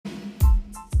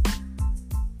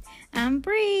I'm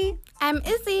Bree. I'm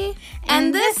Izzy.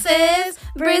 And this is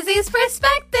Brizzy's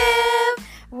Perspective,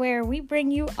 where we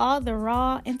bring you all the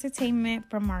raw entertainment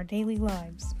from our daily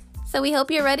lives. So we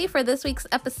hope you're ready for this week's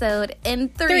episode in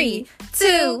 3,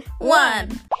 2,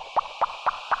 1.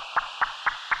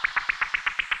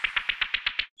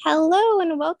 Hello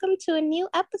and welcome to a new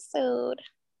episode.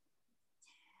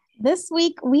 This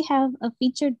week we have a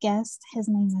featured guest. His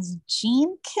name is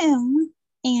Gene Kim,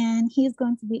 and he's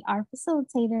going to be our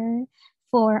facilitator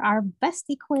for our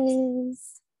bestie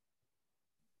quiz.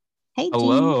 Hey,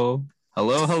 Gene.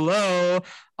 Hello.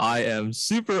 I am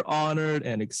super honored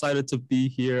and excited to be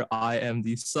here. I am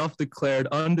the self-declared,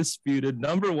 undisputed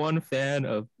 #1 fan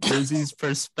of Brizzy's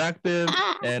Perspective,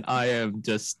 and I am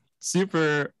just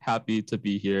super happy to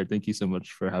be here. Thank you so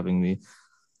much for having me.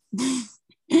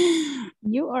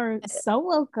 You are so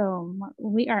welcome.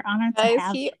 We are honored to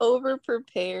have he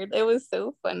over-prepared. It was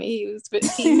so funny.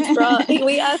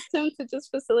 We asked him to just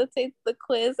facilitate the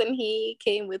quiz, and he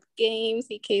came with games.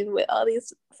 He came with all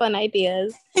these fun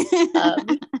ideas.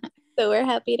 So we're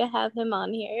happy to have him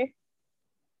on here.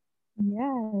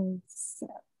 Yes.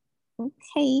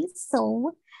 Okay,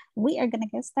 so we are going to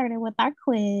get started with our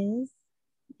quiz,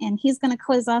 and he's going to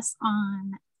quiz us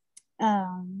on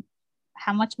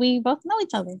how much we both know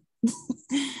each other.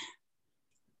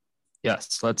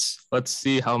 Yes, let's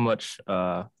see how much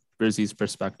Brizzy's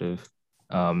Perspective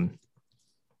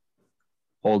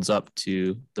holds up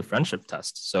to the friendship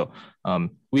test. So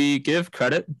we give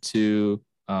credit to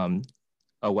a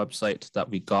website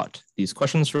that we got these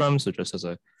questions from. So just as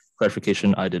a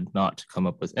clarification, I did not come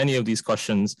up with any of these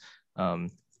questions.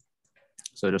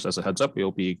 So just as a heads up,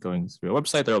 we'll be going through a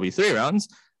website. There will be 3 rounds,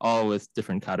 all with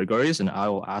different categories, and I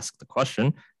will ask the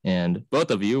question, and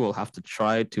both of you will have to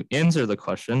try to answer the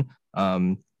question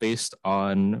based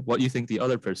on what you think the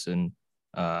other person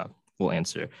will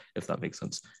answer, if that makes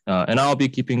sense. And I'll be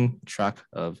keeping track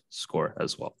of score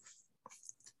as well.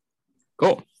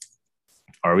 Cool.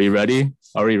 Are we ready?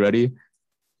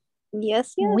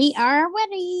 Yes. We are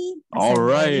ready. All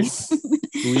right.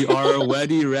 We are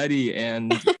ready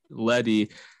and ready.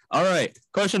 All right.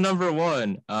 Question number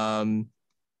 1.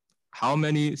 How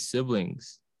many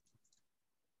siblings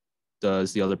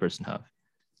does the other person have?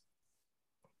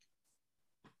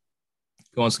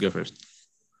 Who wants to go first?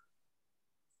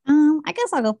 I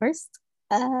guess I'll go first.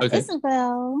 Okay.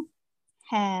 Isabel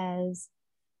has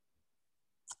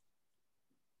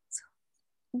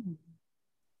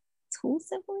 2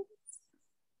 siblings.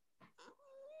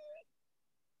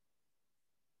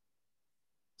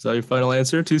 Is that your final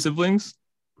answer? 2 siblings?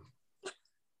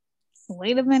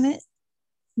 Wait a minute.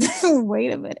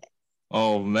 Wait a minute.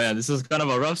 Oh man, this is kind of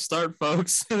a rough start,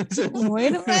 folks.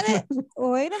 Wait a minute.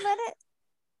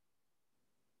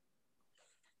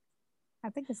 I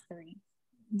think it's 3.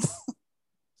 Is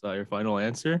that your final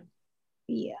answer?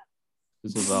 Yeah.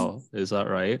 Isabel, is that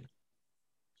right?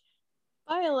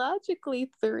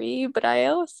 Biologically 3, but I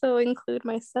also include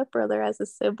my stepbrother as a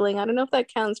sibling. I don't know if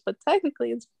that counts, but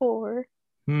technically it's 4.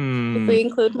 If we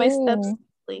include my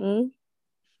step-sibling.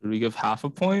 Should we give half a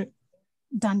point?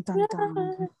 Dun, dun,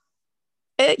 dun.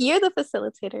 You're the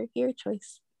facilitator. Your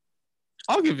choice.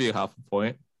 I'll give you half a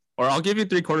point. Or I'll give you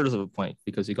 3/4 of a point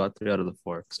because you got 3 out of the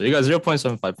 4. So you got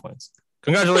 0.75 points.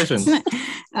 Congratulations.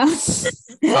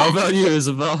 How about you,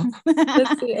 Isabel?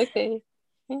 Let's see. Okay.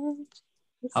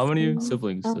 How many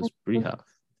siblings does Bree have?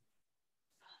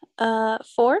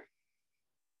 4.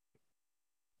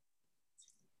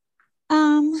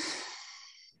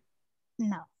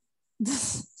 No.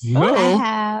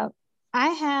 No. I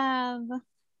have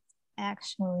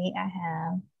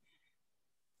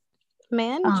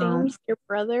Man, James, your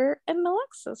brother, and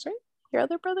Alexis, right? Your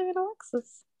other brother and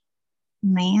Alexis.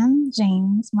 Man,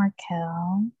 James,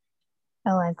 Markel,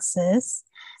 Alexis.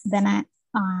 Then I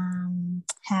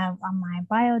have on my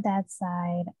bio dad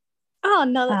side. Oh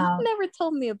no, you never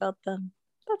told me about them.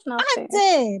 That's not fair.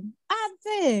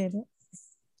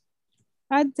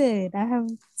 I did. I have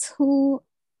 2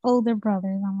 older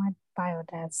brothers on my bio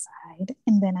dad side,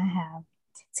 and then I have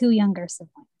 2 younger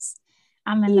siblings.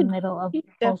 I'm in the middle of. You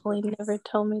definitely never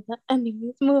told me that.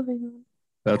 Anyways, moving on.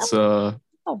 That's Oh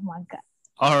my god.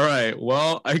 All right.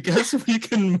 Well, I guess we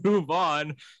can move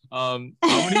on. How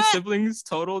many siblings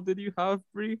total did you have,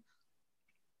 Bree?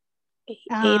 8,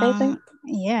 I think.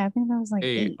 Yeah, I think that was like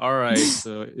 8. All right.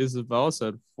 So Isabel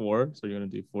said 4. So you're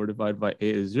gonna do 4 divided by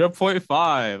 8 is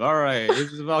 0.5. All right.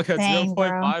 Isabel gets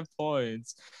 0.5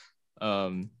 points.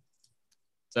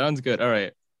 Sounds good. All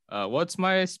right. What's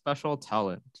my special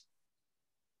talent?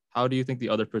 How do you think the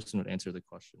other person would answer the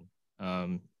question?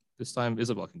 This time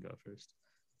Isabel can go first.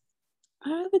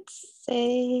 I would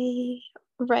say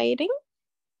writing.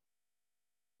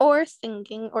 or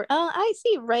singing, or I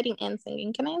see writing and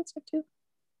singing. Can I answer too?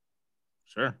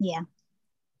 Sure. Yeah.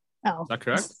 Oh. Is that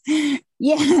correct?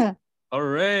 Yeah.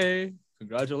 Hooray!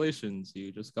 Congratulations.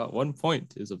 You just got 1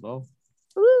 point, Isabel.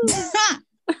 Woo.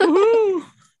 Woohoo!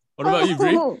 What about you,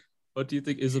 Brie? Oh. What do you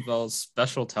think Isabel's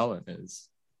special talent is?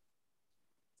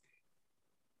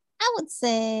 I would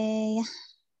say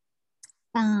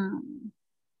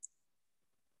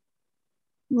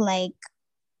like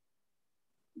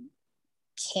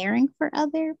caring for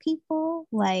other people,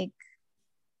 like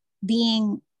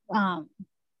being not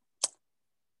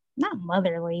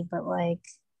motherly, but like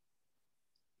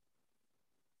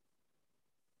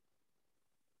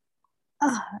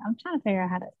I'm trying to figure out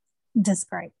how to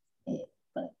describe it,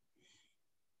 but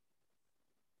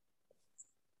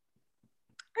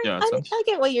Yeah, I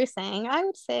get what you're saying. I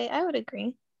would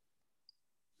agree.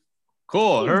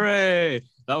 Cool. Hooray.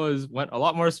 That went a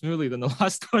lot more smoothly than the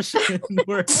last question.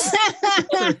 All right,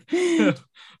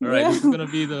 this is gonna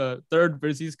be the third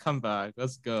Brizzy's comeback.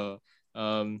 Let's go.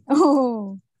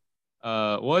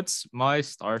 What's my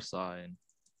star sign?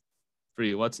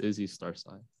 Brie, what's Izzy's star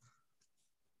sign?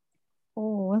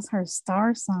 Oh, what's her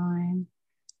star sign?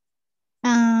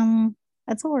 A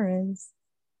Taurus.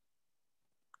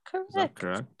 Correct. Is that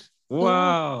correct?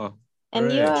 Wow. And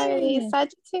Hooray. you are a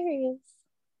Sagittarius.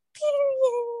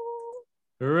 Period.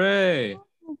 Hooray.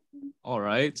 All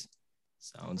right.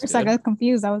 Sounds First, good. I got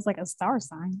confused. I was like, a star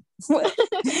sign.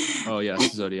 Oh,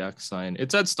 yes, zodiac sign. It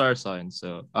said star sign.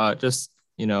 So just,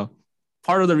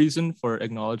 part of the reason for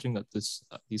acknowledging that these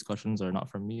questions are not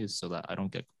from me is so that I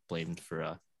don't get blamed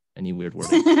for any weird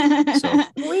wording. So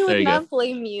we would not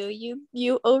blame you.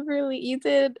 You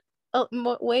did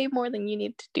way more than you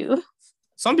need to do.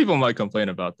 Some people might complain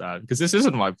about that because this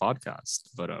isn't my podcast.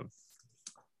 But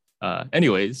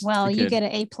anyways. Well, you get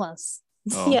an A+.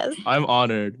 Oh, yes. I'm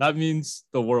honored. That means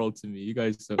the world to me. You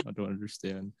guys don't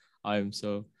understand. I am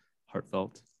so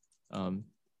heartfelt.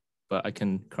 But I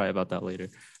can cry about that later.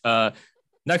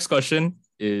 Next question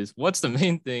is, what's the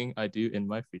main thing I do in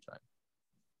my free time?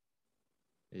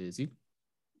 Izzy?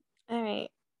 All right.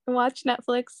 Watch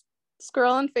Netflix,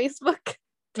 scroll on Facebook,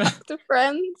 talk to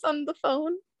friends on the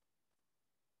phone.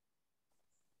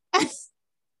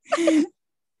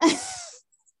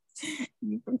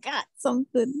 You forgot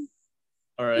something.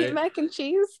 All right. Eat mac and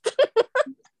cheese.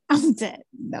 I'm dead.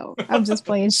 No, I'm just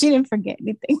playing. She didn't forget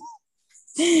anything.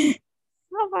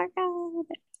 Oh my God.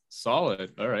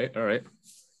 Solid. All right.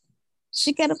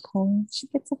 She got a point. She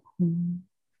gets a point.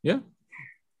 Yeah.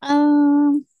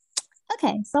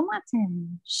 Okay, so my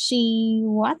turn. She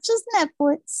watches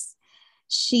Netflix.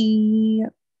 She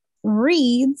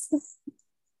reads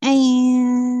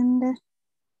and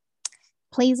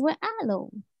plays with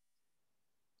Aloe.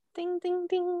 Ding, ding,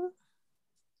 ding.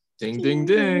 Ding, ding,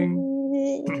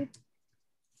 ding.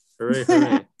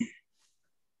 Hooray.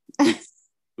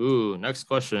 Ooh, next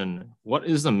question. What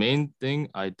is the main thing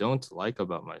I don't like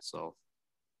about myself?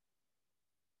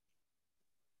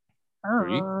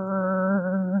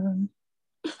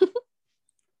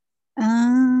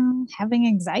 Having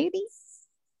anxiety?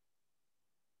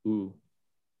 Ooh.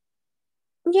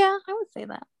 Yeah, I would say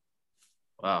that.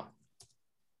 Wow.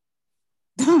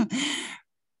 Because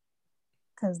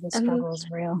the struggle is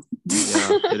real.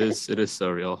 Yeah, it is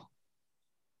so real.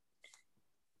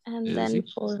 And then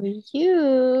for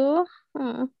you,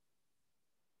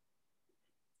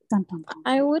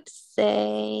 I would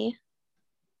say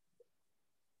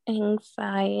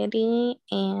anxiety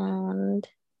and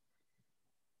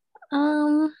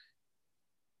well,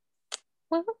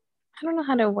 I don't know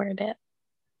how to word it.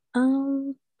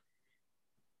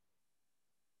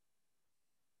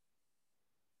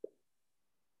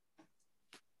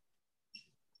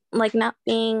 Like not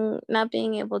being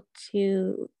able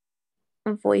to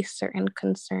voice certain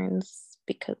concerns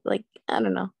because, like, I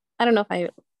don't know if I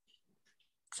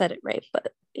said it right,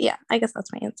 but yeah, I guess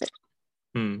that's my answer.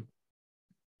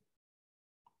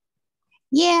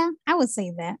 Yeah, I would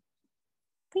say that.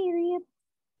 Period.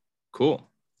 Cool.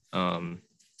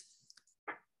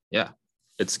 Yeah,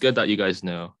 it's good that you guys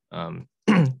know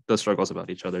the struggles about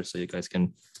each other so you guys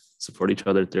can support each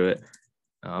other through it.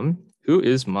 Who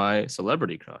is my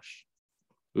celebrity crush?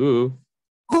 Ooh.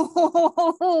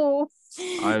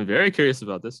 I'm very curious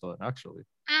about this one, actually.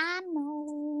 I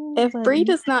know. If Brie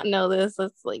does not know this,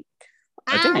 it's like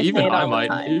I think even I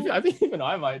might. I think even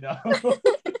I might know.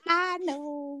 I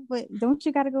know, but don't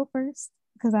you gotta go first?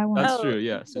 Because I want. That's true.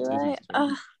 Yes.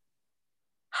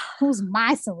 Who's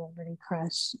my celebrity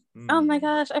crush? Oh my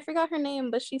gosh, I forgot her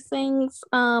name, but she sings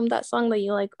that song that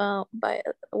you like by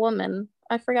a woman.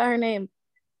 I forgot her name.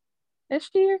 Is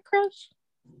she your crush?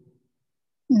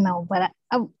 No, but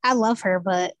I love her,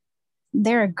 but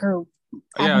they're a group.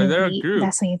 Yeah, they're a Beat. group.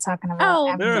 That's what you're talking about.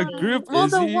 Oh, They're a group. well,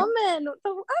 Izzy. the woman. I don't know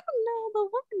the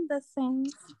woman that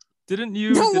sings. Didn't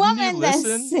you woman that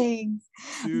listen sings.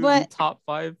 to But the top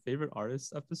 5 favorite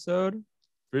artists episode?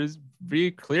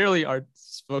 Very clearly are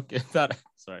spoken that.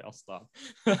 Sorry, I'll stop.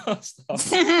 I'll stop.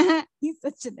 He's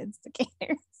such an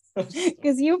instigator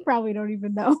because you probably don't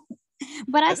even know.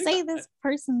 But I say this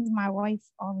person's my wife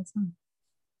all the time.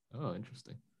 Oh,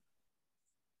 interesting.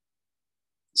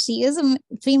 She is a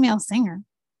female singer.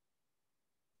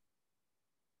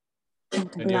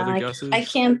 Any other guesses? I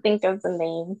can't think of the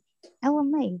name. Ella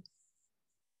Mai.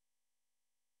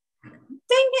 Dang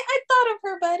it, I thought of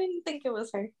her, but I didn't think it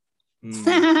was her.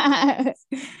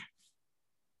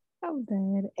 Oh,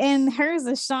 bad. And hers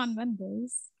is Shawn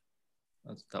Mendes.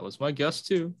 That was my guess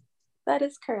too. That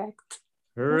is correct.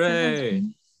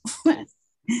 Hooray!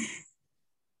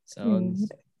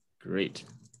 Sounds great.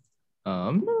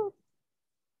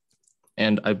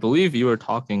 And I believe you were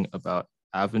talking about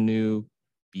Avenue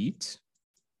Beat,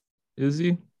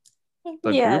 Izzy?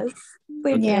 Yes.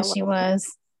 Yeah, she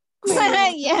was.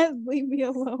 Yes, leave me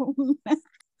alone.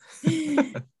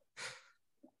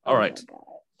 All right.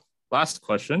 Last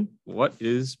question. What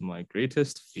is my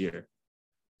greatest fear?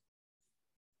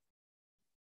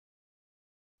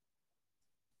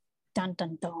 Dun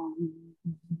dun dun.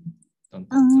 Dun, dun,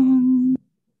 dun.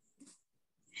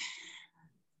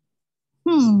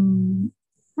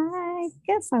 I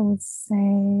guess I would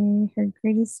say her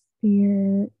greatest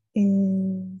fear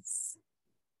is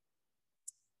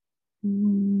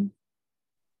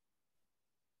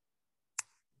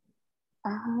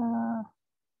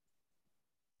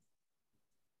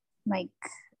like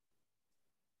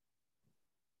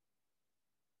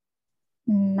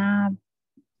not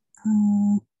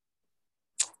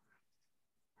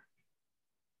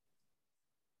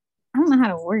I don't know how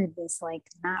to word this, like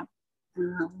not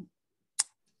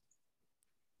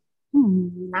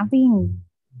not being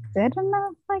good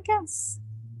enough, I guess.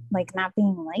 Like not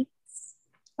being liked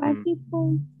by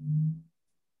people.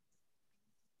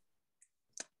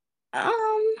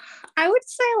 I would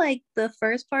say like the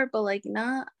first part, but like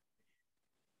not.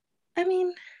 I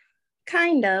mean,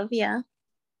 kind of, yeah.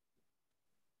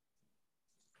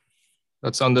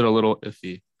 That sounded a little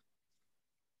iffy.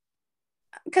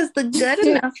 Because the good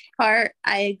enough part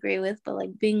I agree with, but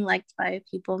like being liked by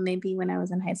people maybe when I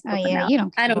was in high school. Oh yeah, you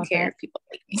don't. I don't care if people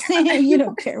like me. You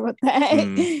don't care about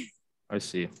that. I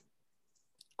see.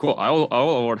 Cool. I will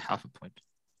award half a point.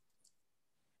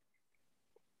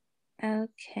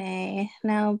 Okay,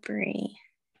 now Brie.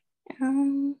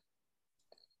 Let's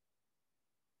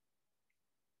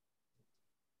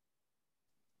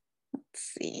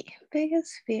see.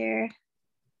 Biggest fear.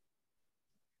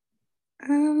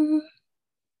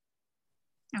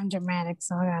 I'm dramatic,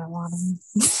 so I got a lot of them.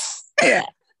 Yeah.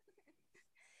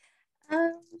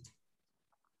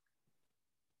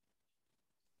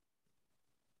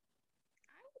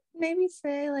 Maybe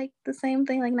say like the same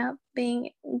thing, like not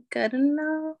being good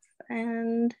enough,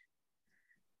 and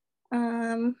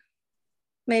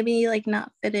maybe like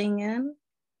not fitting in.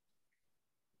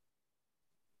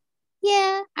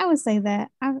 Yeah, I would say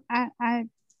that. I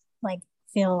like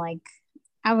feel like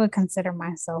I would consider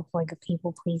myself like a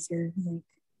people pleaser, like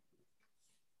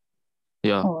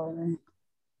yeah, or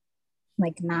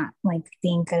like not like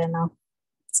being good enough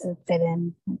to fit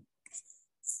in.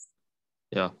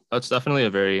 Yeah, that's definitely a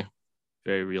very,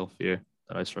 very real fear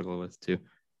that I struggle with too.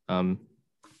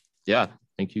 Yeah,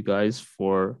 thank you guys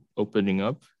for opening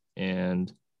up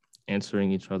and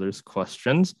answering each other's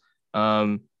questions.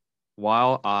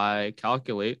 While I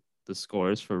calculate the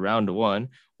scores for round 1,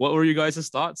 what were you guys'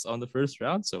 thoughts on the first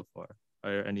round so far?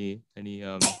 Are any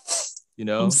you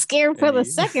know? I'm scared for the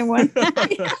second one.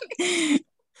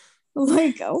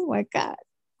 Like, oh my God.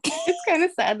 It's kind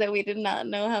of sad that we did not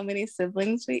know how many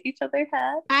siblings we each other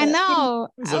had. I know.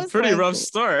 It was a pretty rough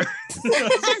start.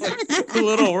 I was a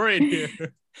little worried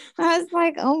here. I was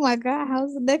like, oh my God,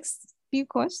 how's the next few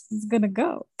questions gonna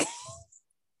go?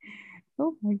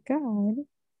 Oh my God.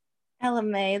 Ella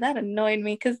Mai, that annoyed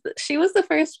me because she was the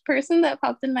first person that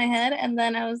popped in my head, and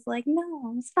then I was like,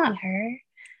 no, it's not her.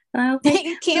 And I was like,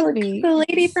 it can't be the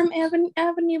lady from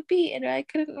Avenue B, and I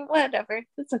couldn't. Whatever,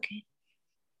 it's okay.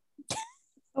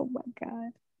 Oh my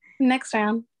God. Next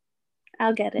round,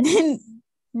 I'll get it.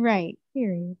 Right.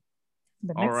 Period.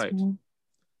 All right. One.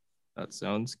 That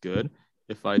sounds good.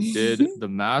 If I did the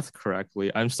math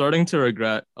correctly, I'm starting to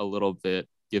regret a little bit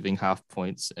giving half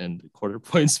points and quarter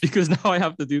points because now I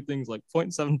have to do things like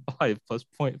 0.75 plus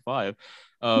 0.5.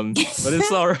 But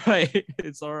it's all right.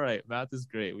 It's all right. Math is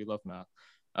great. We love math.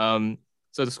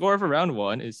 So the score for round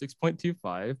 1 is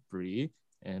 6.25 Bree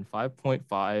and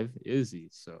 5.5 Izzy.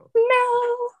 So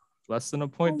No. less than a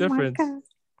point Oh difference. My God.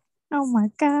 Oh my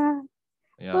God.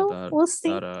 Yeah, Well, we'll see.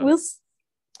 that, We'll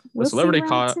the celebrity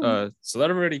see round two.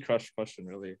 celebrity crush question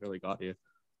really got you.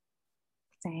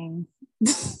 Dang.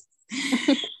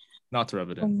 Not to rub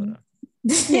it in, but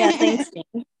Yeah, thanks,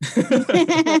 Jane.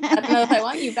 I don't know if I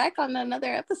want you back on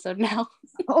another episode now.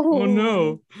 oh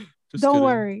no. Just Don't kidding.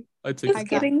 worry. I take Just it.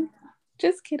 kidding.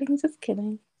 Just kidding. Just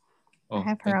kidding. Oh, I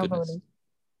have her thank outvoted.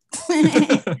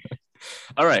 goodness.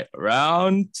 All right,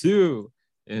 round 2.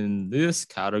 In this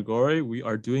category, we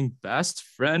are doing best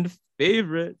friend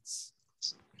favorites.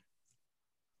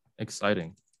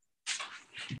 Exciting.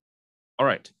 All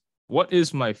right. What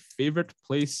is my favorite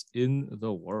place in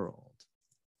the world?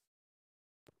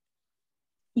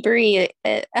 Bree,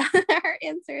 her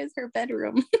answer is her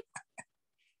bedroom.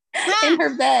 In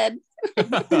her bed.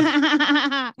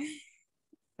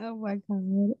 Oh my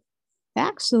God.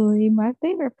 Actually, my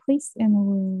favorite place in the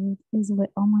world is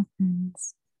with all my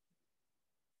friends.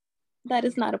 That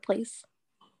is not a place.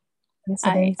 Yes,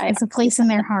 it is. It's a place in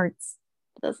their hearts.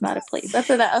 That's not a place. That's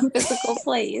a physical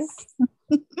place.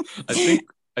 I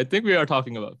think we are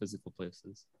talking about physical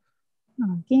places.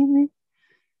 Oh, damn it.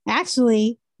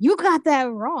 Actually, you got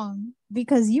that wrong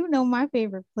because you know my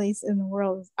favorite place in the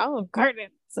world is Olive Garden.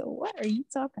 So what are you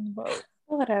talking about?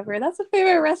 Whatever. That's a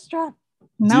favorite restaurant.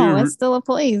 No, it's still a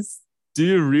place. Do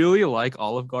you really like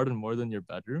Olive Garden more than your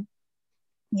bedroom?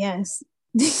 Yes.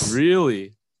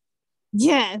 Really?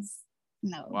 Yes.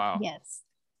 No. Wow. Yes.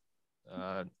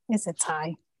 It's a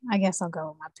tie. I guess I'll go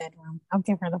with my bedroom. I'll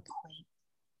give her the point.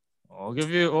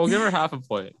 We'll give her half a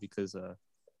point because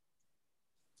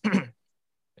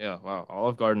yeah, wow.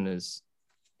 Olive Garden is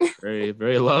very,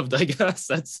 very loved, I guess.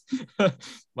 That's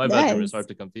my bedroom is hard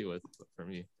to compete with for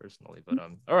me personally. But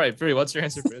all right, Bree, what's your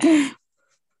answer for it?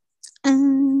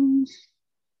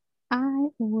 I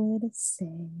would say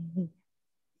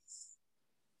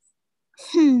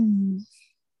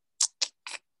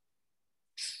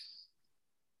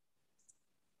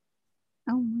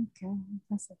oh my God,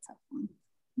 that's a tough one.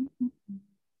 I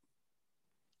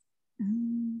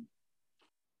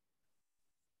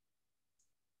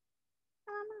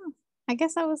don't know. I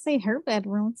guess I would say her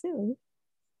bedroom too.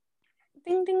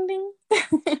 Ding, ding, ding.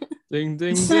 Ding,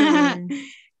 ding, ding.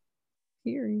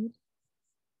 Period.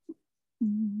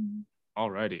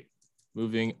 Alrighty.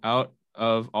 Moving out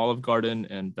of Olive Garden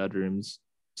and bedrooms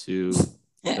to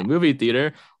the movie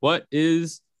theater. What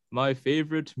is my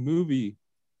favorite movie?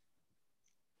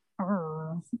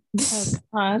 Oh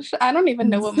gosh, I don't even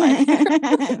know what my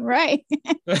favorite right.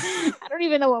 I don't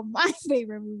even know what my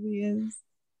favorite movie is.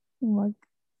 Look.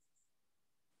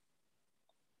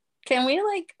 Can we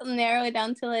like narrow it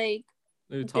down to like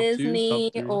Disney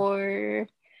 2, or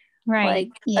right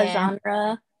like a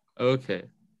genre? Okay.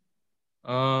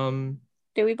 Do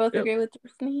we both agree with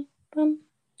Disney? Want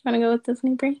to go with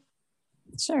Disney, Brie?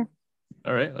 Sure.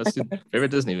 All right, let's do favorite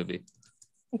Disney movie.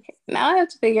 Okay, now I have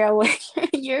to figure out what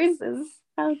yours is.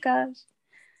 Oh gosh,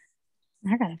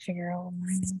 I gotta figure out what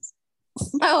mine is.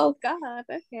 Oh God,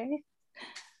 okay.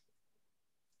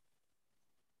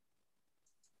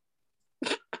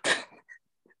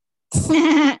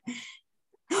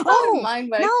 Oh, mine,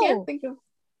 but no. I can't think of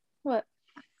what.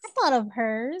 I thought of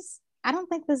hers. I don't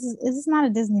think this is not a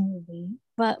Disney movie,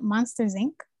 but Monsters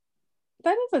Inc.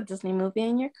 That is a Disney movie,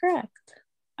 and you're correct.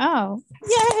 Oh,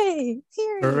 yay!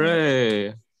 Period.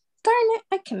 Hooray! Darn it,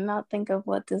 I cannot think of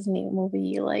what Disney movie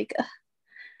you like.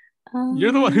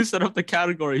 You're the one who set up the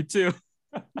category too.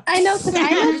 I know, because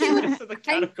I know she would. The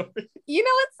category. You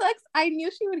know what sucks? I knew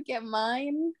she would get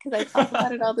mine because I talk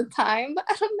about it all the time, but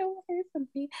I don't know what hers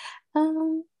would be.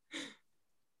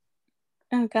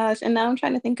 Oh gosh, and now I'm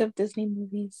trying to think of Disney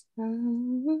movies.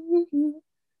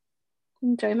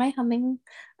 Enjoy my humming.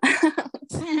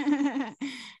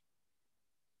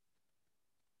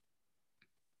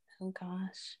 Oh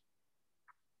gosh,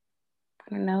 I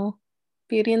don't know.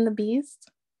 Beauty and the Beast.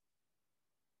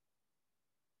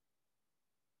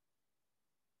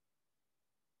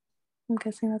 I'm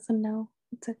guessing that's a no.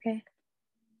 It's okay.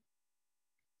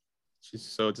 She's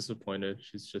so disappointed.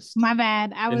 She's just my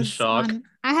bad. I was shock.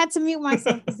 I had to mute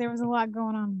myself because there was a lot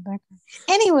going on in the background.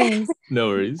 Anyways, no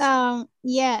worries.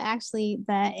 Yeah, actually,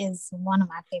 that is one of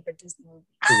my favorite Disney movies.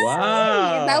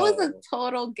 Wow, that was a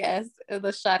total guess.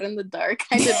 The Shot in the Dark.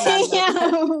 I did not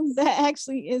know that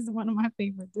actually is one of my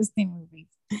favorite Disney movies.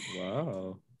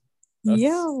 Wow.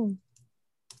 Yo.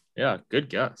 Yeah, good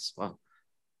guess. Wow,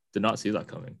 did not see that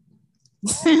coming.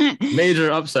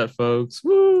 Major upset, folks.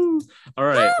 Woo! All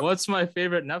right, what's my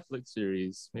favorite Netflix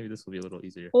series? Maybe this will be a little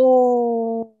easier.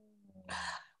 Oh,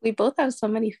 We both have so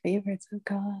many favorites. Oh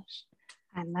gosh.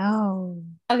 I know.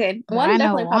 Okay, But one I know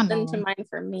definitely one popped of into them. mind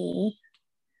for me.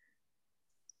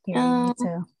 Yeah, me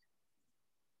too.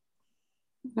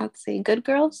 Let's see, Good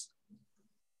Girls.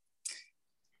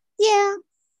 Yeah,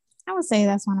 I would say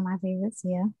that's one of my favorites.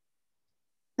 Yeah.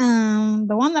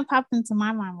 The one that popped into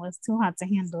my mind was Too Hot to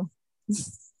Handle.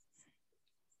 It's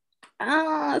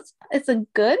a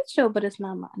good show, but it's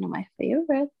not one of my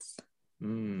favorites.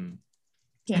 Mm.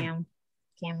 Damn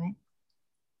it.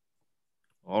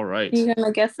 All right. You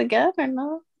gonna guess again or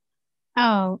no?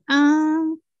 Oh,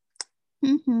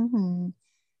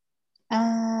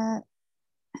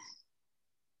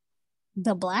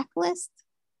 The Blacklist.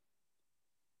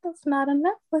 That's not a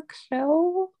Netflix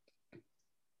show.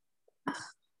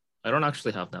 I don't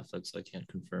actually have Netflix, so I can't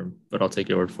confirm, but I'll take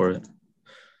your word for it.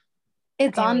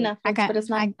 It's Okay, on wait. Netflix, but it's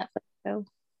not a Netflix show.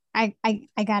 I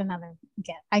got another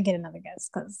guess. I get another guess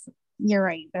because you're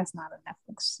right. That's not a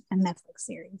Netflix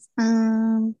series.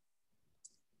 Oh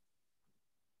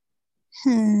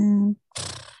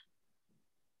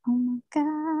my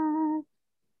god.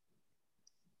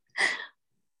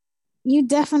 You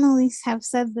definitely have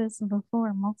said this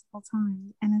before multiple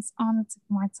times, and it's on the tip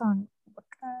of my tongue. Oh my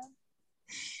god.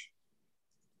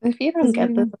 If you don't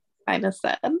get this, it's kind of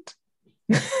sad.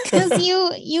 Because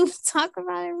you talked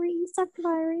about it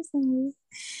recently.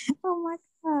 Oh my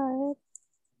god.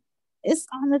 It's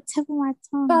on the tip of my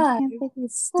tongue. 5, I can't think of the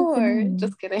stupid 4. name.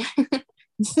 Just kidding.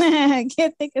 I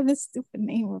can't think of the stupid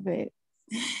name of it.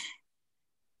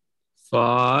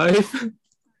 5,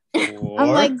 4. I'm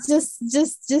like, just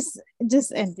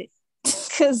end it.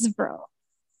 Cause bro.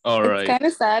 All right. It's kind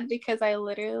of sad because I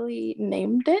literally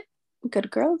named it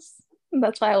Good Girls.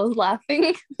 That's why I was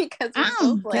laughing because we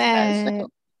both like that show.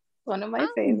 One of my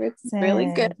favorites. It's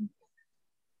really good.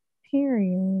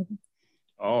 Period.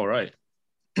 All right.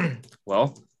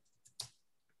 Well,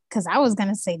 because I was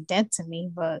gonna say Dead to Me,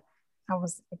 but I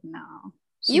was like, no.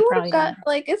 You would have got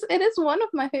like it is one of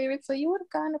my favorites, so you would have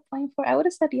gotten a point for it. I would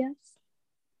have said yes.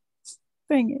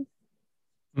 Bring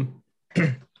it.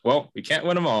 Well, we can't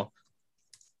win them all.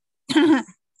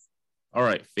 All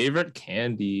right, favorite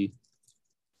candy.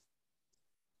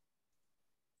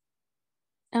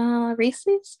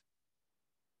 Reese's.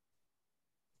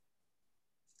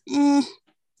 I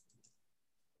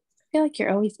feel like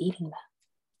you're always eating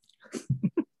that.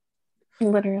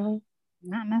 Literally.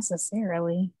 Not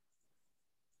necessarily.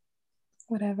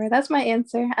 Whatever. That's my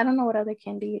answer. I don't know what other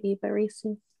candy you eat, but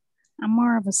Reese's. I'm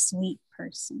more of a sweet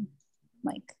person.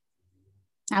 Like,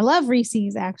 I love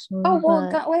Reese's actually. Oh,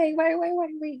 well, wait.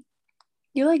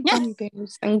 You like gummy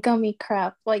bears and gummy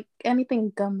crap. Like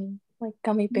anything gummy. Like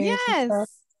gummy bears.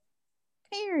 Yes.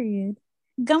 Period.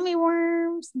 Gummy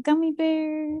worms, gummy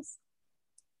bears.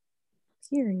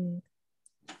 Period.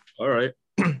 All right.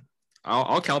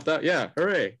 I'll count that. Yeah.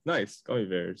 Hooray. Nice. Gummy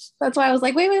bears. That's why I was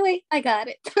like, wait. I got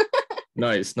it.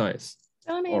 Nice.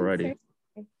 Don't already.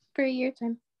 For your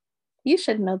turn. You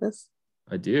should know this.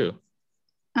 I do.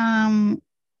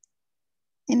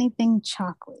 Anything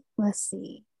chocolate. Let's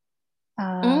see.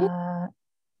 Favorite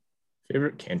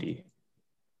candy.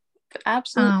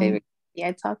 Absolute favorite. Yeah,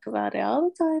 I talk about it all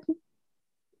the time.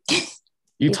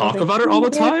 You talk about it all the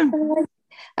time?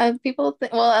 People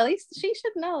think, well, at least she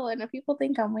should know. And if people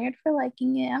think I'm weird for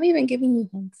liking it, I'm even giving you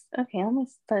hints. Okay, I'm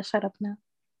gonna shut up now.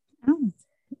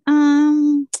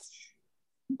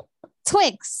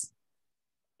 Twix.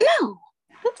 No,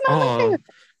 that's not my favorite.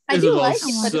 I do like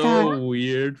it, so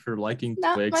weird for liking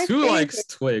Twix. Who likes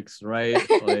Twix, right?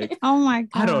 Like, oh my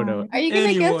god, I don't know. Are you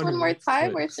gonna guess one more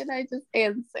time, or should I just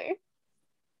answer?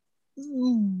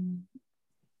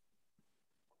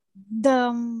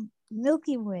 The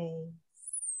Milky Way.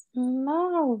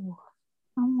 No.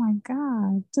 Oh my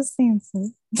god, just answer.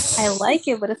 I like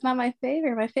it, but it's not my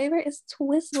favorite. My favorite is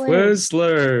Twizzlers.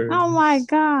 Twizzlers. Oh my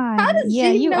god. Yeah,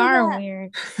 you are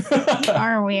weird.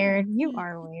 You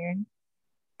are weird.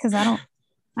 Because I don't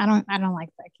like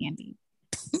that candy.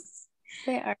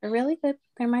 They are really good.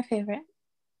 They're my favorite.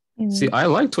 See, I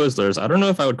like Twizzlers. I don't know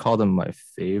if I would call them my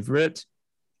favorite.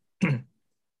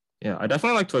 Yeah, I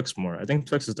definitely like Twix more. I think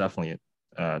Twix is definitely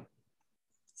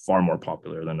far more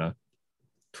popular than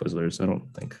Twizzlers. I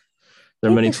don't think there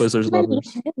are many Twizzlers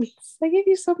lovers. I gave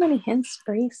you so many hints,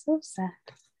 Bree. So sad.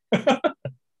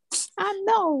 I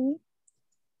know.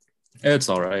 It's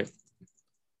all right.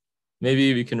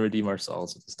 Maybe we can redeem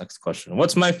ourselves with this next question.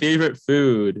 What's my favorite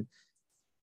food?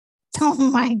 Oh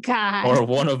my god. Or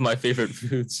one of my favorite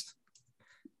foods.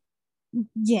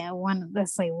 Yeah,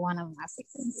 let's say one of my favorite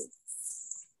foods.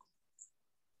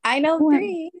 I know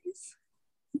Breeze.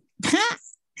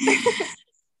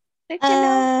 Chicken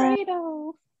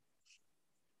Alfredo.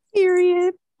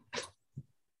 Period.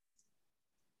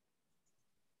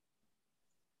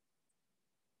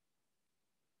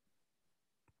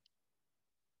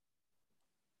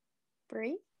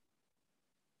 Brie?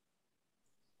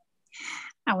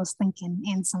 I was thinking,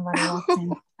 and somebody walked in.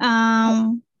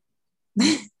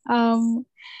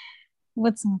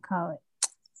 What's gonna call it?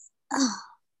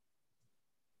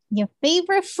 Your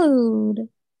favorite food.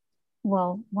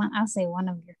 Well, I'll say one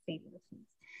of your favorite foods.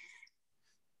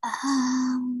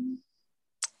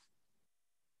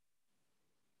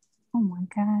 Oh my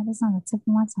God, it's on the tip of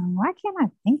my tongue. Why can't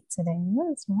I think today?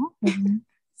 What is wrong with me?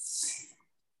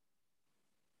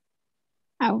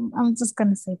 I'm just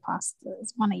gonna say pasta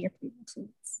is one of your favorite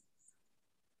foods.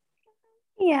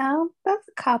 Yeah, that's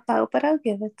a cop out, but I'll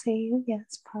give it to you.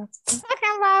 Yes, pasta.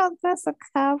 Talking about that's a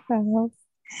cop out.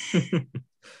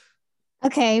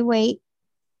 Okay, wait.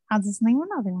 I'll just name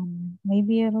another one.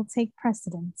 Maybe it'll take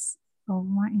precedence over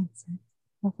my answer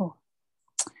before.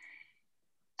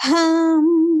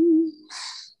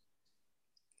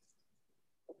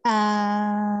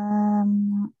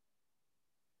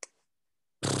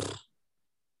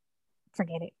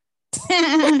 Forget it.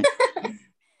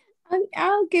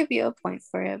 I'll give you a point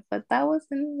for it, but that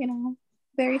wasn't,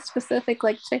 very specific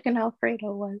like chicken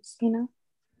Alfredo was,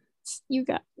 You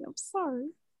got me. I'm sorry.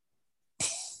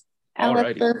 I'll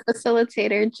let the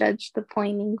facilitator judge the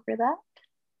pointing for that.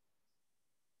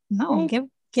 No,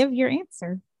 give your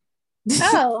answer.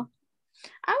 Oh,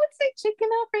 I would say chicken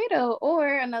Alfredo, or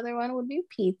another one would be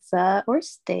pizza or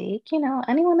steak.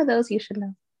 Any one of those you should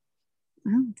know.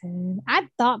 I'm dead. I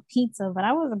thought pizza, but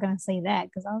I wasn't gonna say that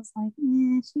because I was like,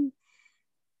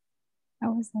 I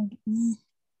was like,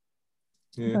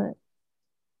 Yeah. But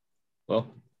well,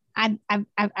 I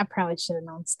probably should have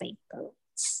known steak though.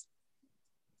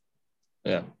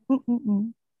 Yeah.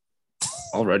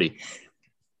 Already.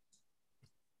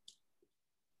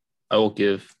 I'll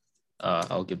give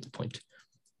the point.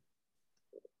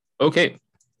 Okay.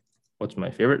 What's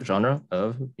my favorite genre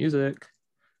of music?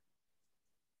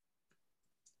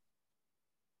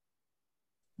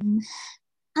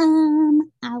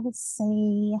 I would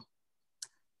say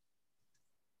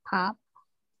pop.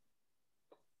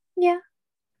 Yeah.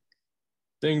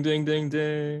 Ding, ding, ding,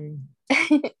 ding.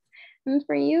 And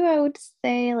for you, I would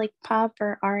say like pop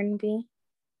or R&B.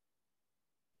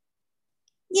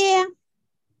 Yeah.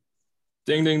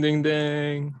 Ding, ding, ding,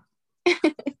 ding.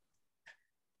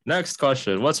 Next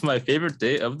question. What's my favorite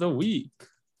day of the week?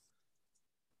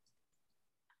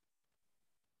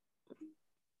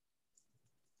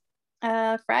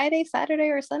 Friday, Saturday,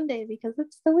 or Sunday because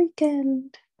it's the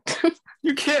weekend.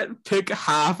 You can't pick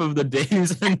half of the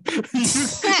days and you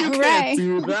Right. can't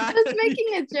do that. I was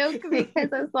making a joke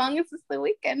because as long as it's the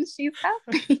weekend, she's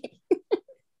happy.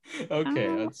 Okay,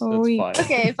 that's fine.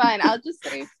 Okay, fine. I'll just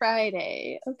say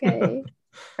Friday. Okay,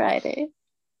 Friday.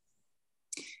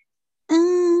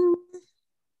 I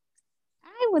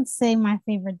would say my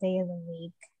favorite day of the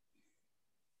week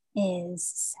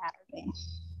is Saturday.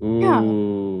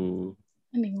 Ooh.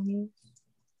 Anyways.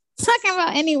 Talking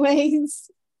about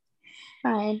anyways.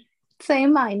 Fine. Say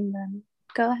mine then.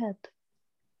 Go ahead.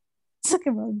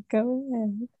 Talking about go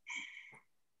ahead.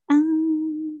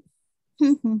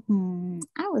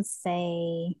 I would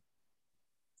say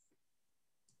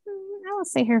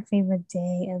her favorite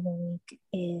day of the week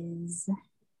is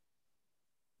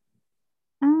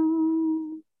I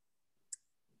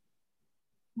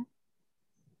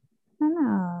don't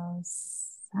know,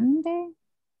 Sunday.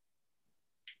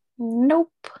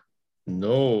 Nope.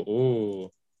 No.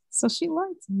 Oh. So she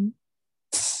lied to me.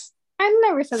 I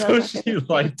never said that. So she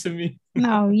lied to me.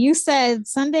 No, you said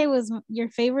Sunday was your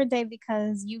favorite day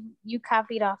because you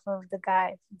copied off of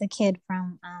the kid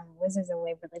from Wizards of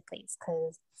Waverly Place,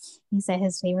 because he said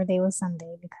his favorite day was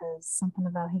Sunday because something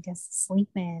about he gets to sleep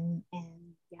in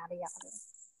and yada yada.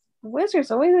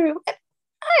 Wizards of Waverly.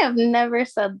 I have never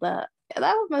said that.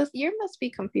 You must be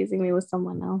confusing me with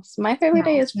someone else. My favorite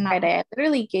day is Friday. I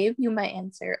literally gave you my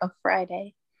answer of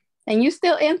Friday, and you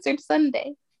still answered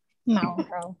Sunday. No,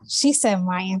 bro. She said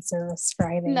my answer was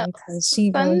Friday because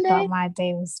she really thought my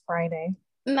day was Friday.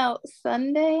 No,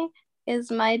 Sunday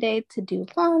is my day to do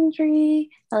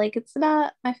laundry. Like, it's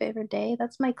not my favorite day.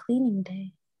 That's my cleaning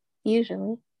day,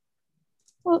 usually.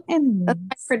 Well, anyways, that's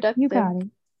my productive, you got it.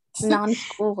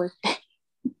 Non-school work day.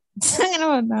 Talking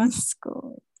about non-school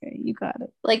work day, you got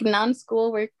it. Like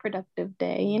non-school work productive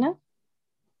day, you know?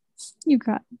 You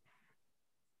got it.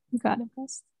 You got it,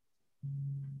 best.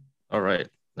 All right.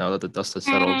 Now that the dust has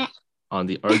settled on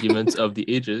the arguments of the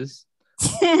ages,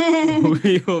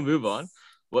 we will move on.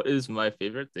 What is my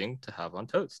favorite thing to have on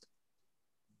toast?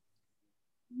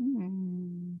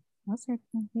 What's her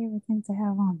favorite thing to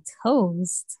have on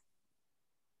toast?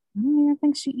 I don't even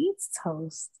think she eats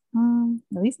toast. At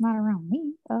least not around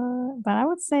me. But I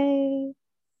would say,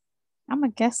 I'm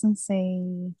gonna guess and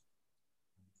say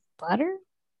butter?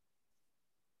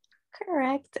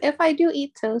 Correct. If I do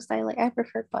eat toast, I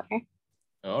prefer butter.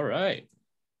 All right.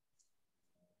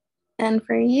 And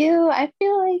for you, I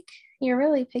feel like you're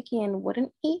really picky and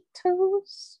wouldn't eat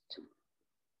toast.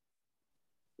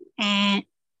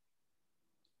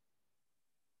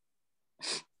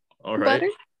 All right. Butter?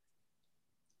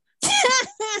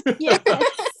 Yes.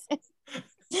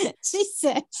 She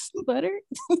said butter.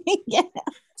 Yeah.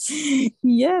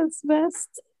 Yes,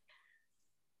 best.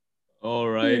 All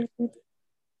right.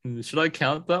 Should I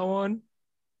count that one?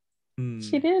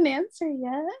 She didn't answer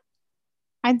yet.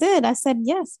 I did. I said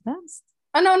yes, best.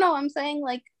 Oh, no. I'm saying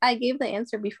like I gave the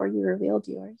answer before you revealed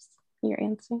your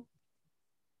answer.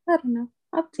 I don't know.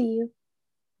 Up to you.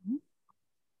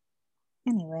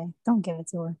 Anyway, don't give it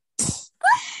to her.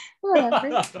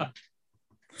 Whatever.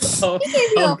 Oh, He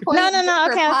gave you a point. No.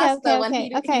 for pasta when he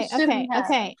shouldn't have.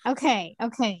 Okay.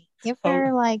 Give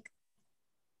her like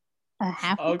a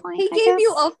half a point. He gave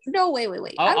you a no.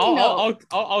 Wait.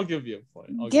 I'll give you a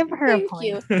point. Give her a Thank point.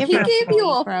 you. Give He her gave you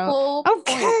a bro. full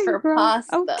Okay, point for bro.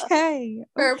 pasta. Okay.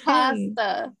 For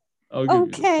pasta. I'll give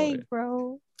you the Okay, point.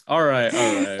 bro. All right. Such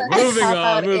a Moving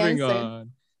cop-out on. answer.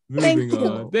 Thank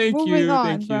you. Thank Moving you. on,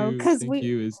 Thank bro, you. 'cause Thank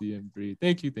you, Izzy and Bree.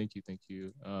 Thank you.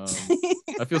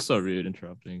 I feel so rude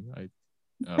interrupting.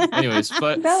 Anyways,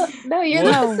 but no, you're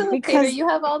the facilitator. You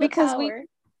have all the power.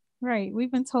 Right. We've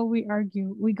been told we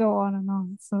argue. We go on and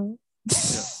on. So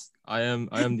yes, I am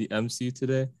the MC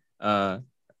today. As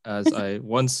I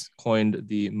once coined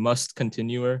the must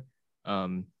continuer.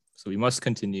 So we must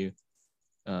continue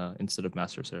instead of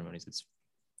master of ceremonies.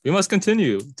 We must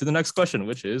continue to the next question,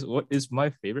 which is, what is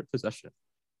my favorite possession?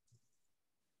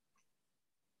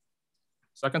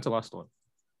 Second to last one.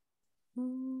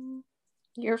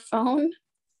 Your phone?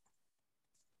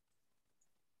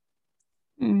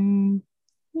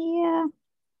 Yeah.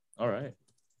 All right.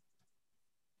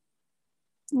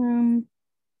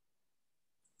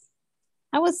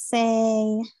 I would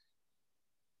say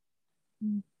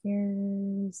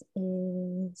yours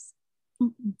is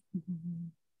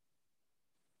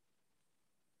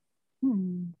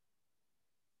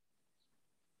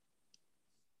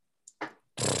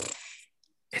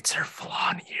It's her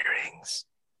flan earrings.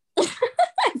 I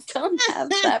don't have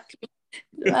that.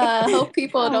 Hope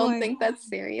people don't think that's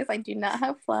serious. I do not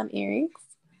have flan earrings.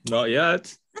 Not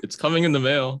yet. It's coming in the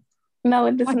mail. No,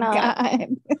 it is my not.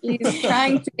 God. He's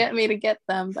trying to get me to get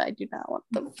them, but I do not want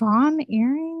them. Fawn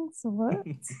earrings? What?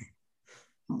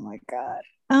 Oh my God.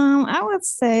 I would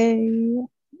say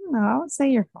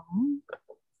your phone.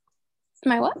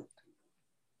 My what?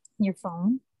 Your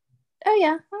phone. Oh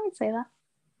yeah, I would say that.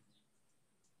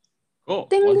 Cool.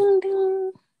 Ding ding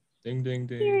ding. Ding ding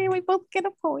ding. Here, we both get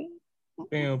a point.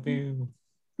 Bam, bam.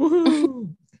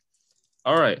 Woohoo.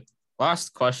 All right.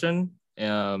 Last question.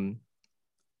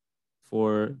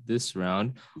 For this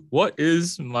round, what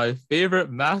is my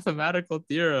favorite mathematical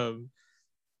theorem?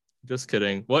 Just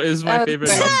kidding. What is my favorite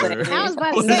number? I was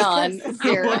about to say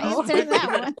non-zero. Answer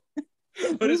that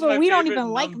one. We don't even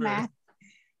like math.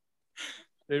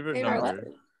 Favorite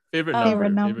number. Favorite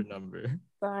number.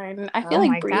 Fine. I feel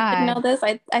like Bree would know this.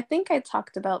 I think I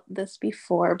talked about this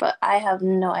before, but I have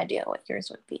no idea what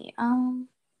yours would be. I'm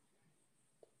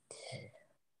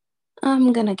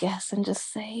gonna guess and just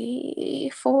say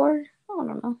 4. I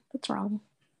don't know. That's wrong.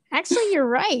 Actually, you're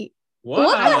right. Wow.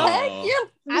 What the heck?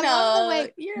 I love the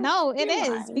way. No, it is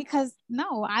lying. Because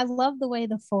I love the way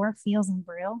the 4 feels in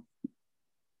Braille.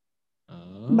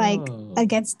 Like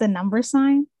against the number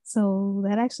sign. So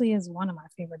that actually is one of my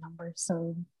favorite numbers.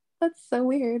 So that's so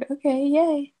weird. Okay,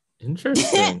 yay.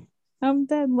 Interesting. I'm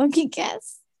dead. Lucky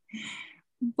guess.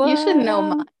 But, you should know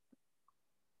mine.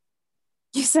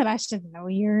 You said I should know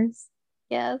yours.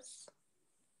 Yes.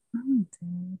 I'm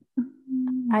dead.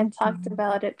 I talked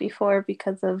about it before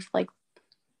because of like.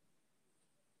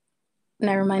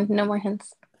 Never mind. No more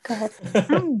hints. Go ahead.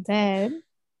 I'm dead.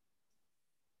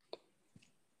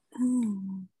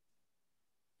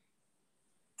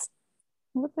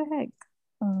 What the heck?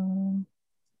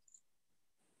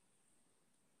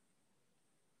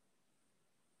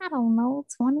 I don't know.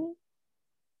 20?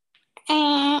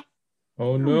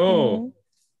 Oh no.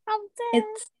 I'm dead.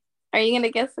 Are you going to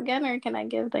guess again or can I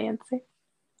give the answer?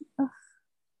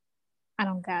 I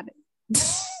don't got it.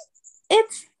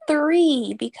 It's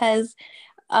 3 because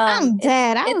I'm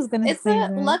dead. I was going to say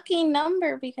it's a lucky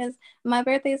number because my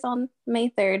birthday is on May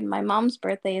 3rd. My mom's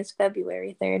birthday is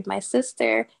February 3rd. My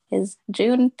sister is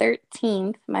June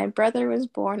 13th. My brother was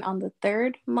born on the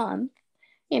 3rd month.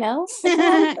 You know, there's a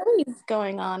lot of things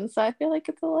going on. So I feel like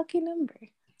it's a lucky number.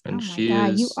 And oh my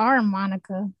God, you are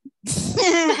Monica.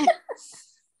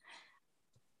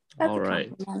 All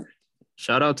right.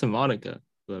 Shout out to Monica,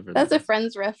 whoever That's that a is.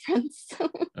 Friends reference.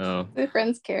 Oh, The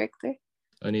Friends character.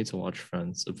 I need to watch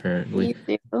Friends, apparently.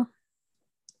 Me too.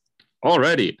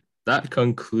 Alrighty, that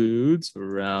concludes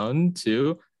round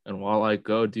 2. And while I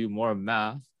go do more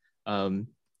math, how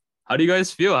do you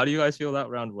guys feel? How do you guys feel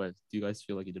that round went? Do you guys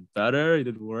feel like you did better? You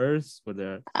did worse? Were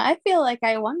there? I feel like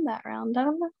I won that round. I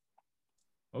don't know.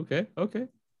 Okay.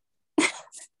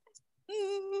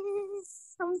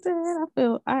 Something I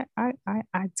feel I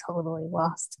totally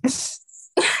lost.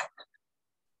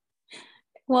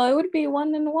 Well, it would be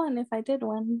 1-1 if I did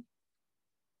win.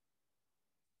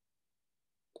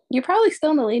 You're probably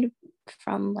still in the lead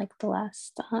from like the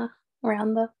last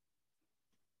round though.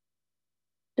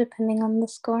 Depending on the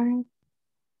scoring.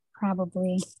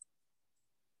 Probably.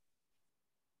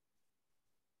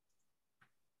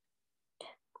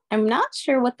 I'm not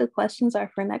sure what the questions are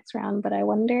for next round, but I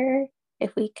wonder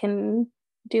if we can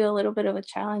do a little bit of a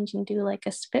challenge and do like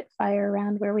a spitfire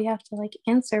round where we have to like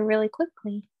answer really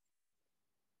quickly.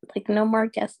 Like no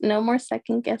more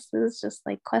second guesses, just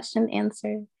like question,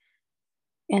 answer,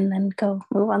 and then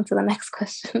move on to the next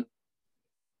question.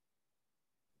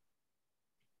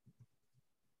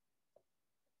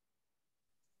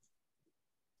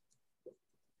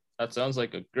 That sounds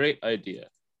like a great idea.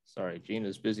 Sorry, Jean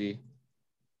is busy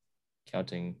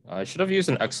counting. I should have used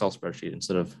an Excel spreadsheet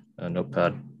instead of a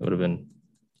notepad. It would have been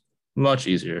much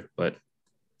easier, but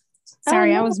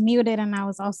Sorry, I was muted and I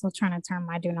was also trying to turn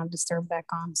my do not disturb back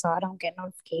on so I don't get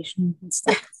notifications and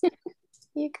stuff.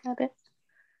 You got it.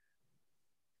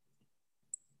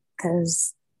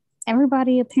 Because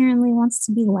everybody apparently wants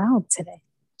to be loud today.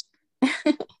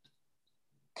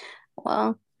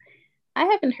 Well, I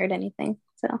haven't heard anything,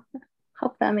 so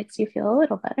hope that makes you feel a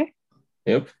little better.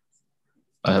 Yep.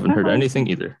 I haven't heard anything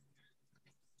either.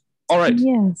 All right.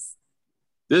 Yes.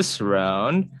 This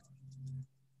round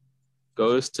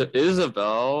goes to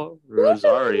Isabel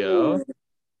Rosario.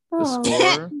 The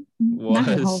score Not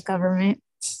the whole was government.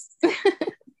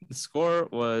 the score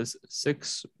was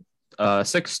 6 to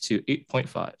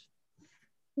 8.5.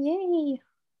 Yay.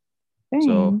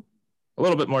 So a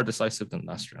little bit more decisive than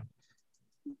last round.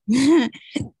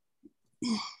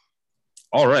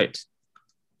 All right.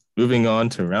 Moving on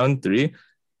to round 3.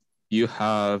 You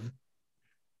have,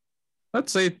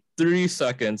 let's say, 3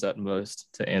 seconds at most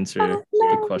to answer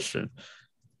the question.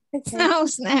 Okay. Oh,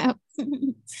 snap.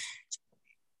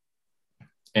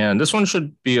 And this one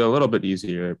should be a little bit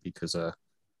easier because, there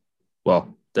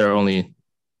are only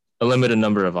a limited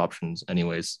number of options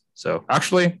anyways. So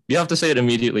actually, you have to say it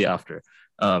immediately after.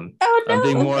 Oh, no. I'm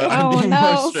being more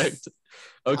strict.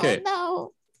 Okay.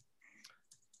 Oh, no.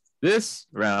 This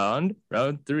round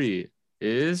 3,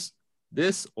 is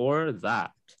this or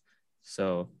that.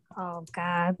 So, oh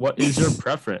God, what is your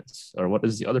preference, or what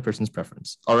is the other person's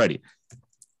preference? Alrighty.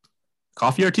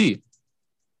 Coffee or tea?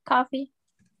 Coffee.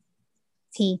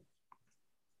 Tea.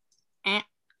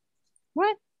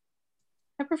 What?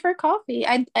 I prefer coffee.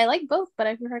 I like both, but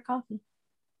I prefer coffee.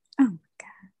 Oh my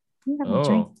God, you haven't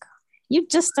drank coffee. You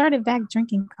just started back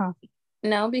drinking coffee.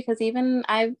 No, because even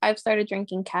I've started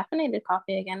drinking caffeinated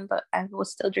coffee again, but I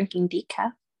was still drinking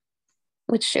decaf,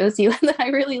 which shows you that I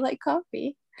really like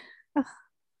coffee.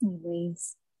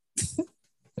 Anyways,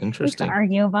 interesting. We can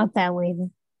argue about that later.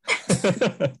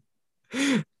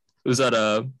 Was that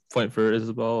a point for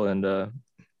Isabel and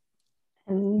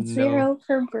 0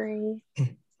 for Brie?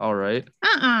 All right.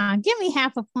 Give me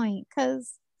half a point,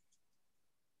 because.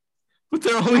 But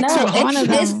there are only two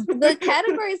options. The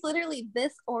category is literally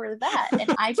this or that,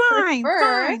 and I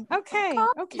prefer. Fine.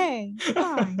 Okay.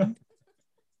 Fine.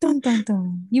 Dun dun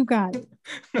dun. You got it.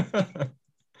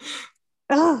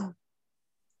 Oh.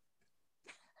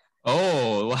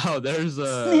 Oh wow! There's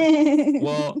a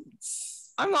well.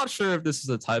 I'm not sure if this is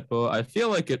a typo. I feel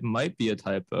like it might be a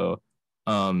typo.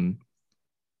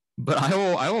 But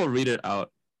I will read it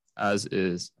out as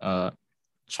is.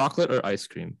 Chocolate or ice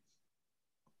cream?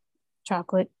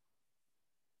 Chocolate.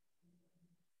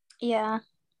 Yeah,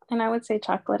 and I would say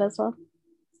chocolate as well.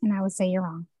 And I would say you're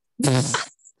wrong. You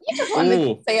just wanted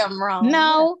to say I'm wrong.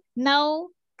 No,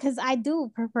 because I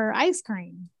do prefer ice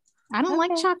cream. I don't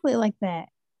like chocolate like that.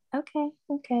 Okay.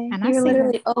 And you're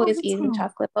literally always eating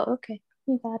chocolate, but okay.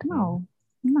 You got it.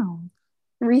 No.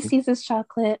 Reese's is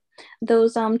chocolate.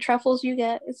 Those truffles you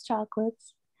get is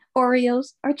chocolates.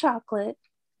 Oreos are chocolate.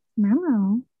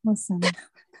 No. Listen,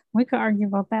 we could argue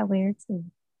about that later too.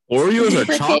 Oreos are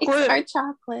chocolate? Are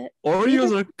chocolate.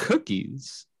 Oreos are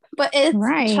cookies. But it's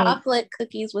chocolate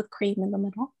cookies with cream in the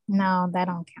middle. No, that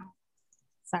don't count.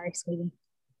 Sorry, sweetie.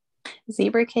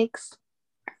 Zebra cakes.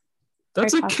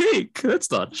 That's a cake.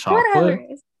 That's not chocolate. Whatever.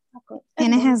 It's chocolate.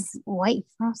 And it has white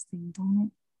frosting, don't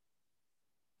it?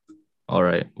 All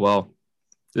right. Well,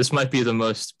 this might be the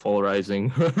most polarizing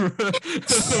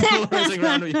polarizing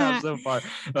round we have so far.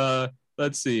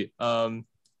 Let's see.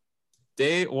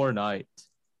 Day or night?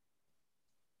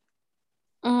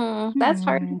 That's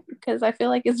hard because I feel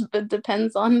like it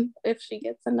depends on if she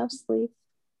gets enough sleep.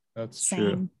 That's Same.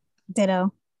 true.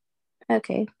 Ditto.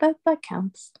 Okay, that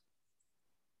counts.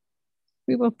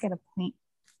 We both get a point.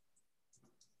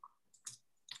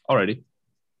 Alrighty.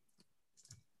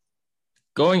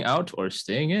 Going out or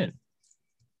staying in?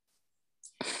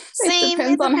 Same.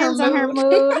 It depends on her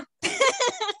mood.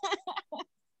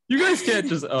 You guys can't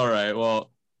just. All right. Well.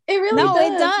 It really no,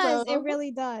 does. it does. Though. It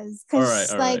really does. All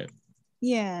right. All like, right.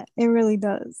 yeah, it really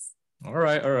does. All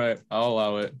right. All right. I'll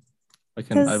allow it. I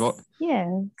can.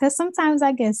 Because sometimes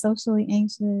I get socially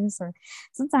anxious, or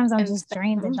sometimes I'm just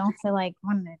drained and don't feel like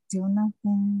wanting to do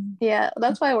nothing. Yeah,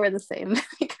 that's why we're the same.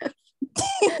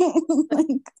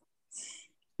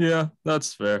 Yeah,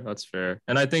 that's fair. That's fair.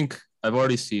 And I think I've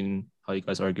already seen how you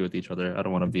guys argue with each other. I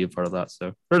don't want to be a part of that,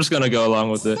 so we're just gonna go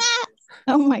along with it.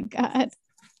 Oh my god.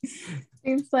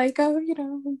 It's like, oh,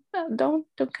 don't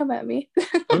come at me.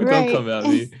 Don't come at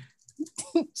me.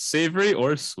 Savory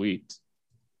or sweet?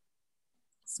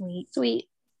 Sweet.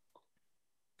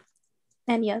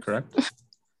 And yes. Correct.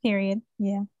 Period.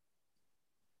 Yeah.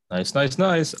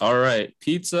 Nice. All right.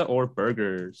 Pizza or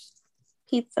burgers?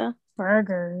 Pizza.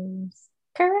 Burgers.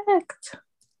 Correct.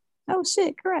 Oh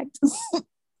shit, correct.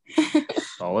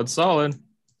 Solid.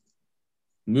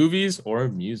 Movies or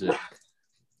music?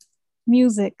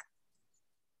 Music.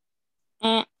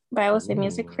 But I will say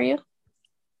music for you.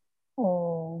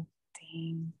 Oh,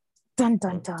 dang. Dun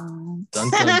dun dun. Dun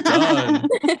dun dun.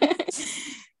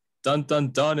 Dun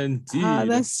dun dun indeed.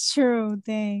 That's true.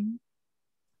 Dang.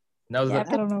 Now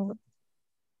that I don't know.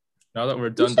 Now that we're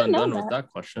done with that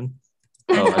question.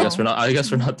 Oh, I guess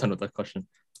we're not done with that question.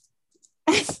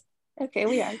 Okay,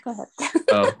 we are. Go ahead.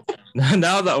 Oh,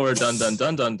 now that we're done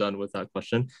with that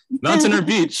question. Mountain or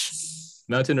beach?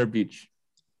 Mountain or beach?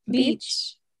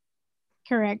 Beach.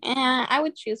 Correct. I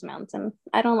would choose mountain.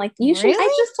 I don't like you. Really?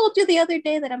 I just told you the other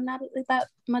day that I'm not that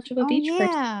much of a beach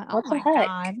person. What the heck?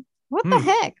 God. What the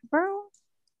heck, bro?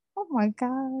 Oh my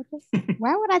god.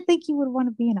 Why would I think you would want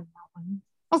to be in a mountain?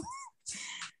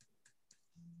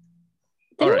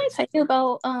 Didn't I tell you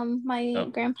about my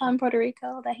grandpa in Puerto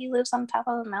Rico that he lives on top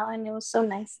of a mountain? It was so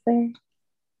nice there.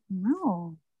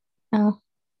 No. Oh,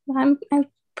 I'm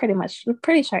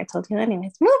pretty sure I told you.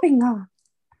 Anyways, moving on.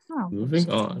 Oh, moving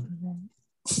on.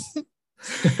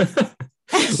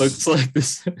 Looks like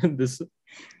this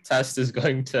test is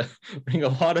going to bring a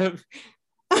lot of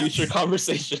future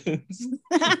conversations.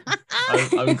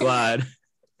 I'm glad.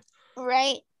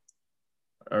 Right.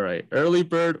 All right. Early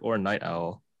bird or night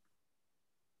owl?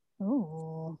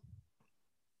 Oh,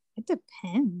 it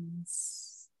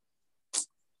depends.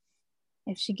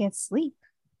 If she gets sleep.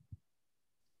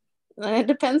 It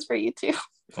depends for you too.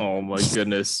 Oh my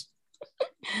goodness.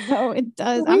 No, it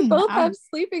does. We both have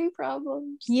sleeping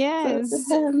problems. Yes.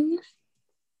 So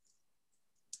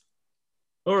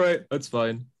all right, that's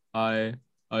fine. I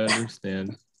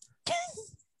understand.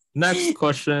 Next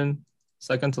question,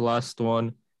 second to last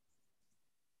one.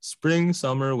 Spring,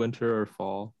 summer, winter, or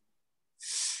fall?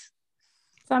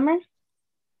 Summer.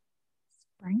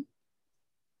 Spring.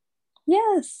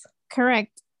 Yes.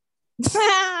 Correct.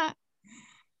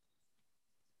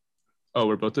 Oh,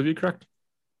 were both of you correct?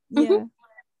 Yeah.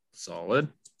 Solid.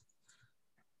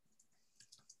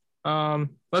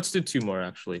 Let's do two more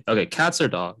actually. Okay, cats or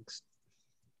dogs?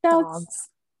 Dogs.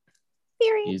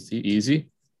 Period. Easy.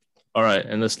 All right,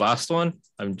 and this last one,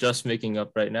 I'm just making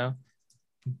up right now.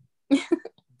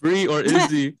 Bree or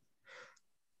Izzy?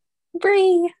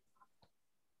 Bree.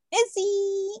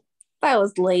 Izzy. That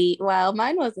was late. Wow,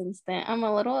 mine was instant. I'm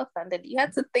a little offended. You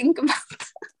had to think about that.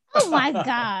 Oh my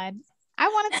god. I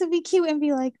wanted to be cute and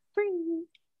be like, Bree,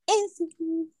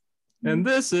 Izzy. And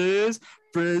this is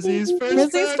Brizzy's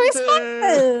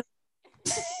perspective.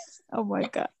 Oh my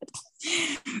god.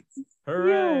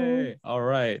 Hooray. Yeah. All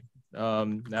right.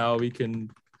 Now we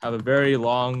can have a very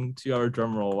long 2-hour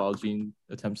drum roll while Jean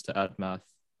attempts to add math.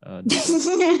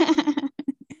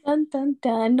 Dun dun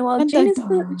dun. Well, Jean is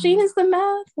the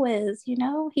math whiz, you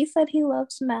know. He said he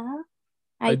loves math.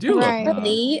 I do love math.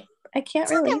 I can't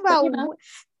really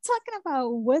talking about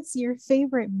what's your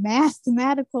favorite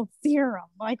mathematical theorem.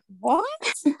 Like what?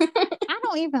 I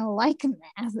don't even like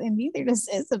math, and neither does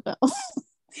Isabel.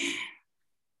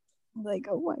 Like,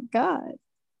 oh my god.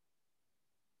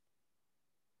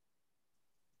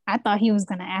 I thought he was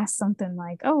gonna ask something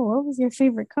like, oh, what was your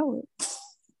favorite color?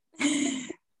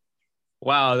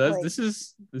 Wow, this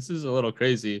is a little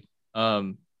crazy.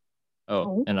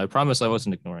 Oh, and I promise I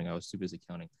wasn't ignoring. I was too busy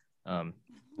counting. Mm.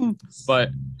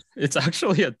 But it's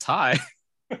actually a tie.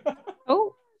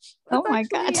 Oh my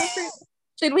God.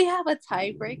 Should we have a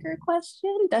tiebreaker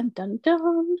question? Dun dun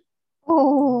dun.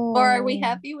 Oh. Or are we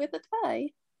happy with a tie?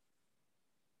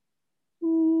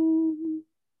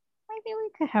 Maybe we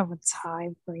could have a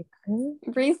tiebreaker.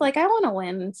 Bree's like, I want to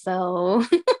win, so.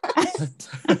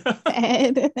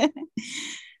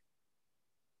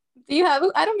 Do you have?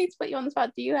 I don't mean to put you on the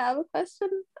spot. Do you have a question?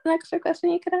 An extra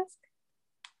question you could ask?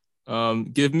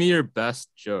 Give me your best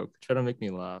joke. Try to make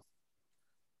me laugh.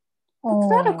 It's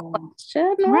not a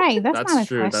question, right? That's not a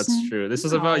true. question. That's true. This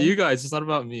is about you guys. It's not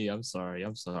about me. I'm sorry.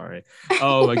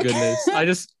 Oh my goodness! I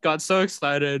just got so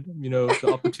excited.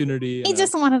 The opportunity. He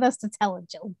just wanted us to tell a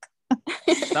joke.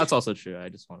 That's also true. I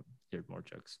just want to hear more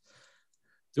jokes.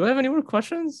 Do I have any more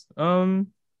questions?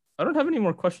 I don't have any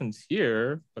more questions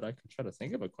here, but I could try to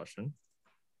think of a question.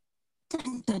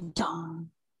 Dun, dun, dun.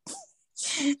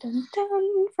 Dun, dun,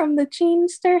 dun, from the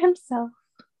Genester himself.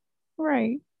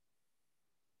 Right.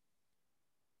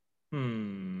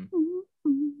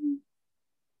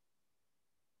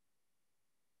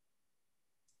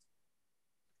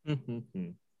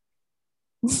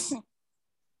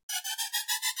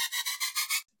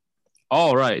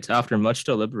 All right. After much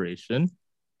deliberation,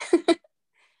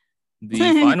 the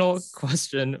final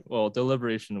question,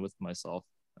 deliberation with myself.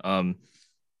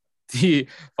 The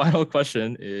final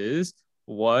question is,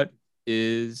 what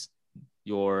is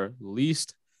your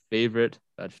least favorite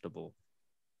vegetable?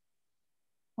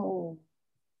 Oh.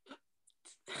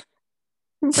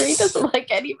 Bree doesn't like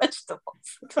any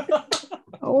vegetables.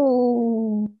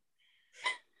 Oh.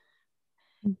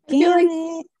 Damn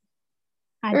it.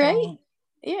 I right? Don't.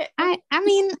 Yeah. I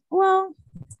mean, well,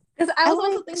 because I was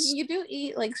also thinking you do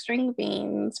eat like string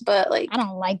beans, but like I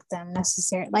don't like them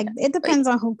necessarily. Like it depends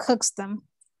on who cooks them.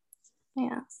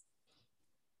 Yeah.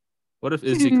 What if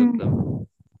Izzy cooked them?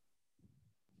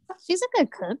 She's a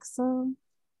good cook, so.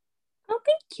 Oh,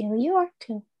 thank you. You are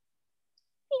too.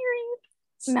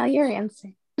 Now your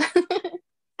answer.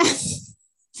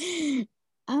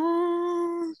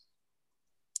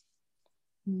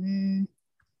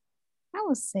 I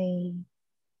would say,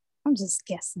 I'm just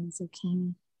guessing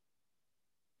zucchini.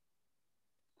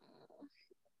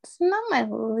 It's not my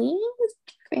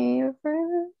least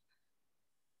favorite.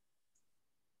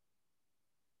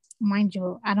 Mind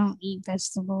you, I don't eat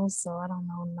vegetables, so I don't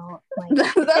know. No, like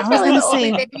that's probably the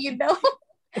only thing you know.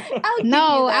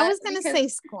 No, I was gonna say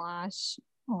squash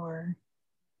or.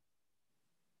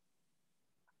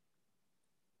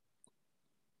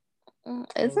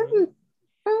 Isn't?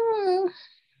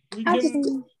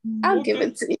 I'll give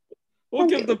it to you. We'll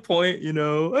give the point, and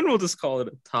we'll just call it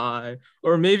a tie.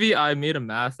 Or maybe I made a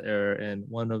math error and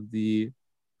one of the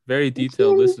very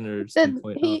detailed listeners can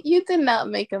point out. You did not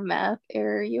make a math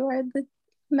error. You are the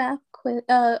math quiz.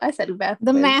 I said math.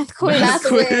 The quiz. Math quiz. Math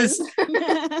quiz.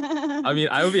 I mean,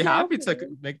 I would be happy to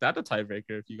make that a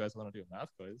tiebreaker if you guys want to do a math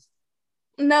quiz.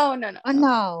 No. No.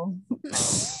 No.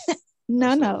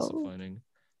 Disappointing.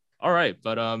 All right,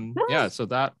 but yeah. So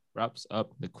that wraps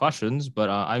up the questions. But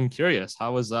I'm curious,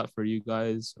 how was that for you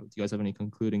guys? Do you guys have any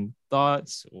concluding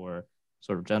thoughts or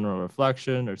sort of general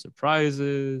reflection or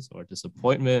surprises or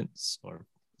disappointments, or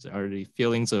is there already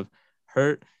feelings of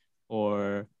hurt,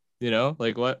 or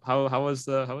like what? How was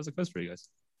the quiz for you guys?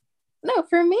 No,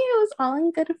 for me it was all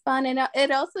in good fun, and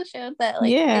it also showed that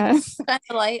it's kind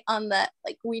of light on that,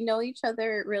 like we know each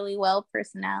other really well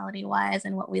personality wise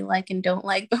and what we like and don't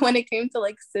like, but when it came to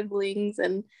like siblings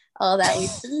and all that, we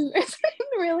didn't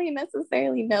really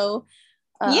necessarily know.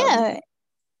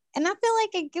 And I feel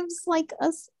like it gives like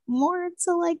us more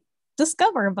to like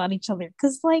discover about each other,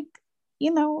 because like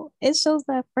it shows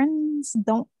that friends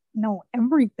don't know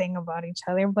everything about each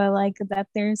other, but like that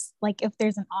there's like, if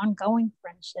there's an ongoing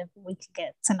friendship, we could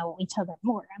get to know each other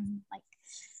more. I mean, like,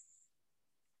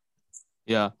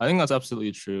 yeah, I think that's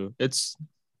absolutely true. It's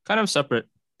kind of separate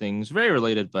things, very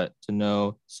related, but to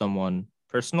know someone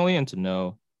personally and to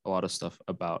know a lot of stuff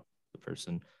about the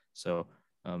person. So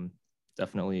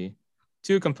definitely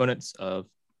two components of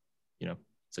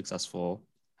successful,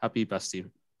 happy bestie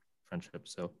friendship.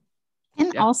 So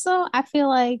also I feel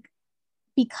like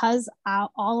because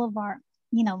all of our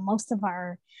most of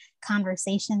our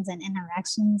conversations and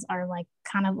interactions are like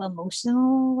kind of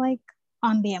emotional, like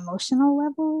on the emotional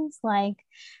levels, like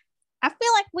I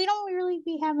feel like we don't really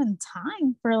be having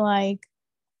time for like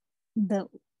not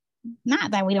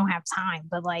that we don't have time,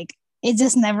 but like it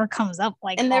just never comes up,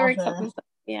 like it never comes up.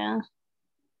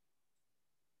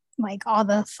 Like all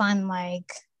the fun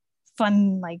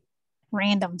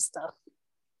random stuff.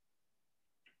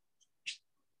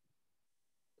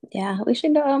 Yeah, we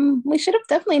should have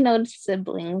definitely known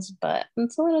siblings, but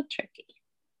it's a little tricky.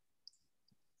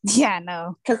 Yeah,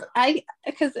 no. Because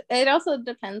it also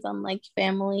depends on like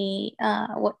family,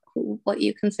 what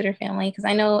you consider family. Because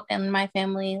I know in my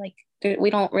family, like we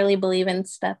don't really believe in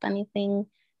step anything.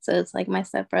 So it's like my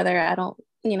stepbrother, I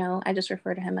just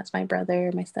refer to him as my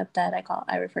brother. My stepdad,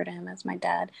 I refer to him as my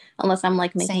dad, unless I'm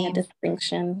like making a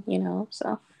distinction,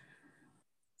 so.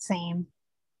 Same.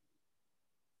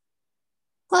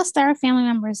 Plus, there are family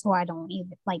members who I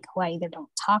either don't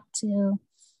talk to,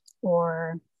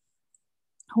 or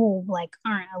who like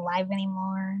aren't alive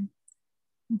anymore.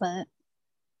 But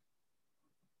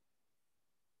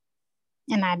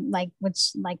and I like,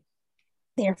 which like,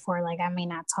 therefore, like I may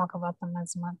not talk about them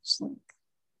as much. Like,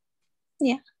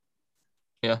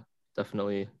 yeah,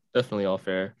 definitely all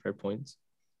fair points.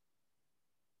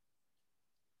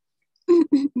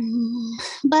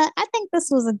 But I think this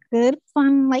was a good,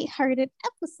 fun, lighthearted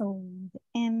episode,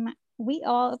 and we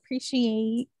all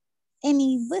appreciate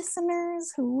any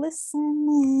listeners who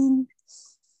listen,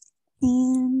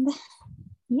 and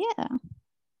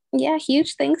yeah,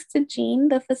 huge thanks to Jean,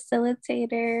 the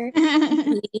facilitator,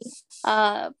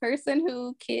 the person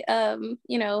who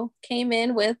came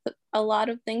in with a lot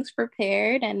of things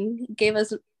prepared and gave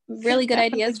us really good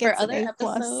ideas for other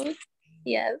episodes.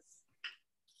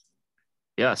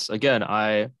 Yes, again,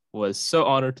 I was so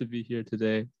honored to be here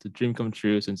today. It's a dream come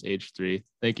true since age 3.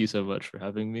 Thank you so much for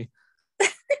having me.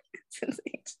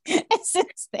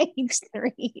 Since age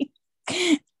 3.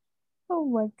 Oh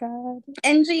my God.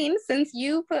 And Jean, since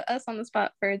you put us on the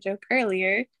spot for a joke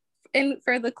earlier, and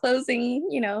for the closing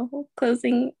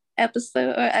of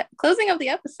the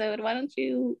episode, why don't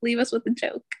you leave us with a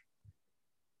joke?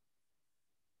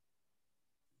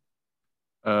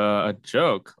 A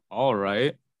joke. All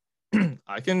right.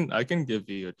 I can give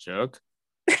you a joke.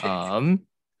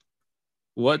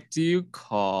 What do you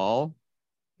call?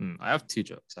 I have 2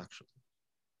 jokes actually.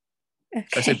 Okay.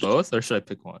 Should I say both or should I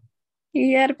pick one?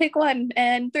 You gotta pick one,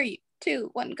 and 3,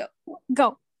 2, 1,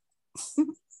 go.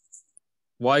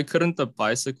 Why couldn't the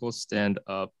bicycle stand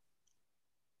up?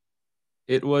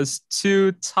 It was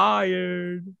too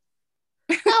tired.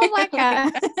 Oh my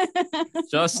God.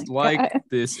 Just like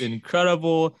this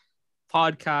incredible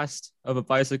podcast of a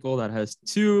bicycle that has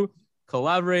 2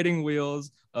 collaborating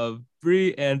wheels of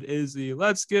Bree and Izzy.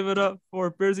 Let's give it up for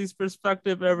Brizzy's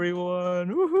perspective, everyone.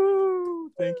 Woohoo!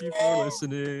 Thank you for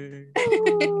listening.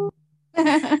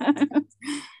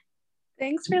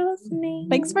 Thanks for listening.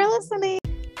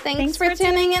 Thanks for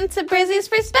tuning into Brizzy's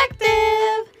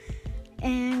perspective.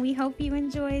 And we hope you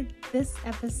enjoyed this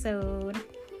episode.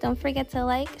 Don't forget to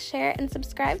like, share, and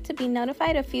subscribe to be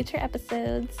notified of future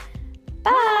episodes.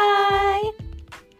 Bye!